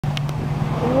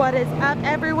What is up,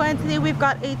 everyone? Today we've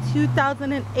got a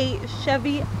 2008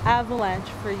 Chevy Avalanche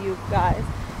for you guys.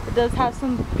 It does have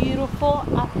some beautiful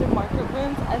aftermarket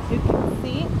rims, as you can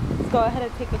see. Let's go ahead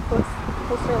and take a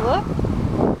closer look.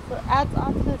 So it adds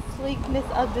on to the sleekness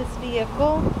of this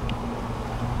vehicle.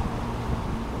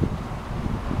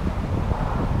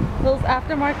 Those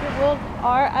aftermarket wheels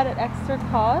are at an extra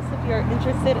cost if you're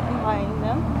interested in buying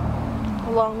them,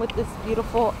 along with this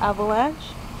beautiful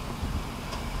Avalanche.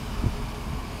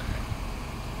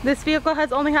 This vehicle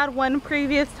has only had one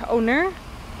previous owner,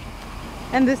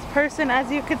 and this person,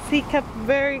 as you can see, kept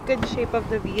very good shape of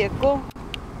the vehicle.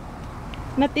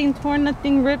 Nothing torn,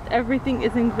 nothing ripped, everything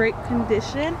is in great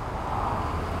condition.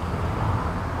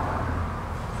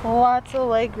 So lots of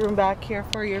leg room back here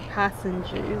for your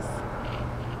passengers.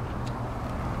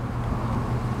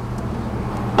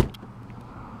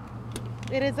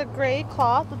 It is a gray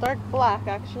cloth, a dark black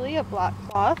actually, a black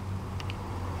cloth.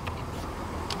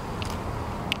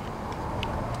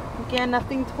 Again,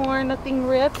 nothing torn, nothing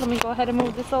ripped. Let me go ahead and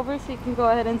move this over so you can go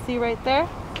ahead and see right there.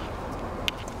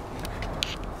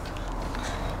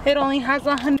 It only has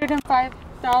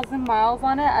 105,000 miles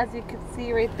on it, as you can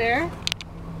see right there.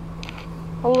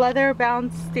 A leather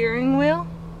bound steering wheel.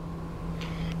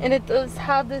 And it does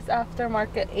have this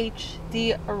aftermarket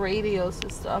HD radio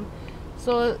system.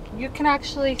 So you can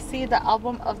actually see the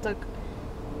album of the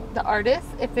artist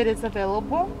if it is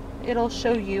available. It'll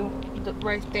show you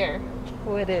right there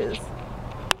who it is.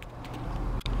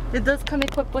 It does come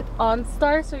equipped with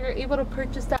OnStar, so you're able to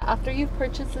purchase that after you've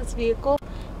purchased this vehicle.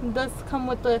 It does come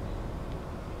with the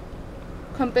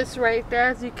compass right there,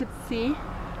 as you can see.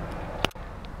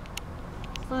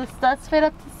 So this does fit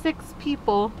up to 6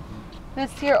 people.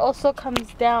 This here also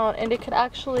comes down, and it could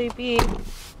actually be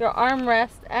your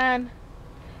armrest and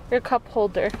your cup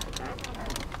holder.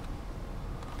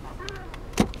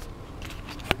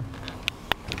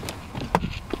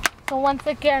 So once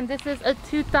again, this is a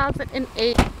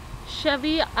 2008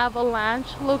 Chevy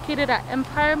Avalanche located at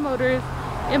Empire Motors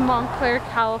in Montclair,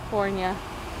 California.